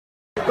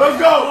Let's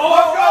go!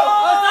 Let's go!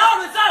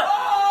 Let's out!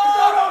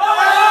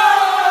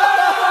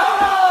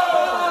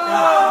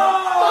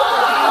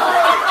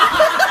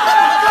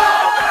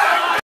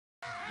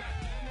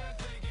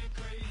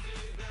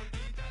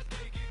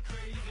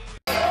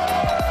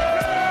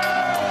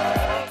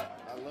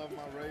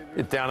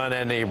 Get down on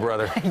that knee,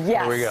 brother. Yes.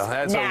 There we go.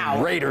 That's now.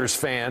 a Raiders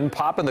fan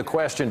popping the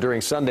question during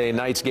Sunday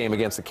night's game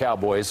against the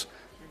Cowboys,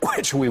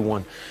 which we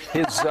won.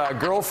 His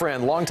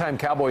girlfriend, longtime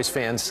Cowboys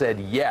fan, said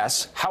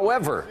yes.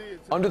 However,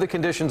 under the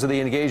conditions of the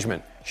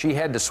engagement, she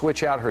had to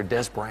switch out her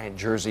Des Bryant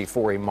jersey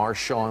for a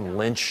Marshawn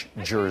Lynch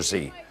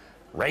jersey.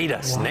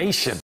 Raiders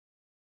Nation.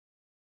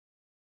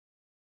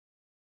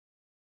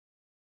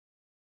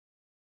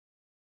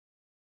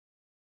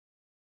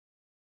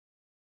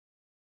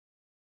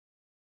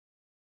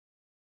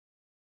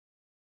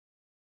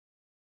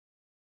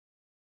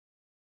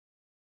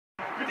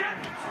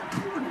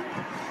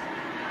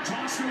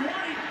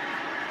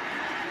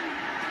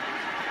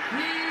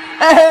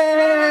 Hey!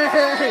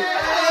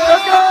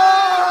 Let's go!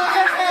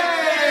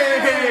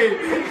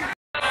 Hey!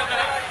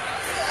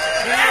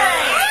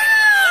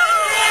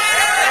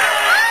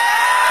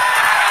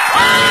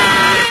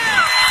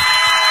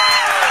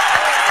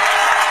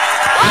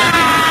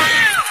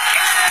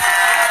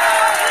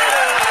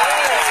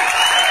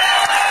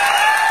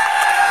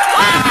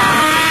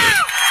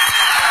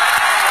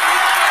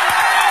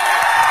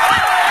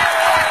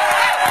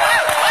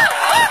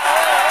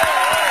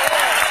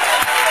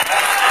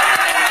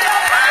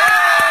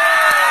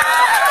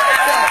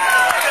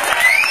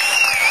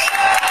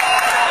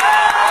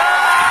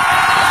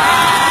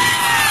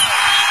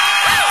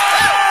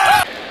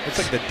 Looks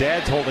like the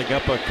dad's holding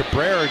up a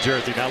Cabrera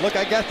jersey. Now look,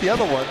 I got the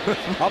other one.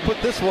 I'll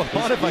put this one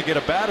on if I get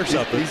a bat or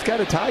something. He's got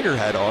a Tiger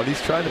hat on.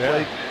 He's trying to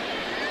play.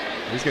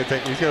 He's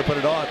gonna put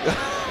it on.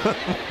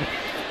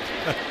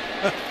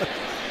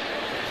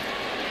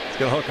 He's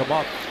gonna hook him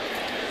up.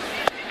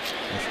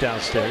 It's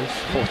downstairs.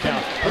 Full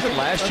count. Was it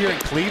last year in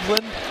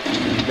Cleveland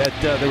that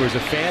there was a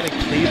fan in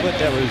Cleveland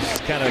that was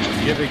kind of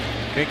giving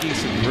Mickey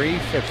some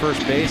grief at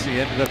first base? He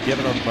ended up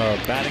giving him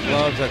batting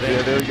gloves, I think.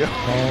 Yeah, there we go.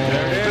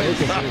 There it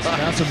is.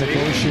 That's a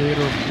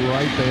negotiator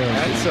right there.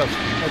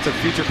 That's a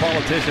future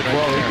politician.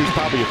 Well, right he's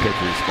probably a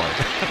pitcher. He's smart.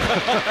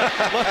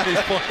 Look,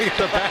 he's playing at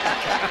the back.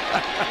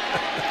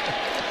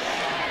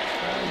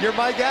 You're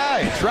my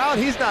guy. Trout,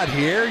 he's not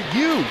here.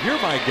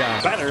 You're my guy.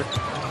 Better.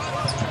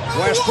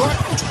 Westbrook.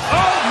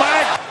 Oh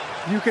my!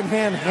 You can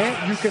have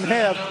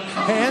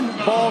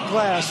handball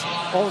glass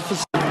all of the.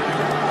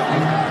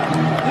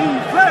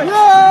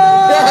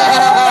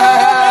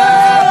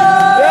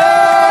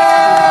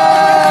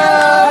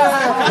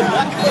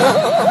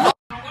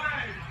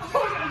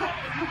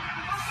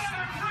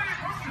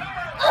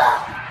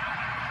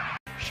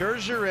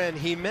 Scherzer and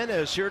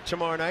Jimenez here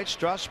tomorrow night.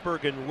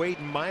 Strasburg and Wade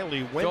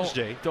Miley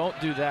Wednesday. Don't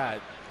do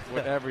that.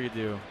 Whatever you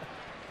do.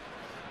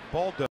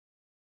 Ball done.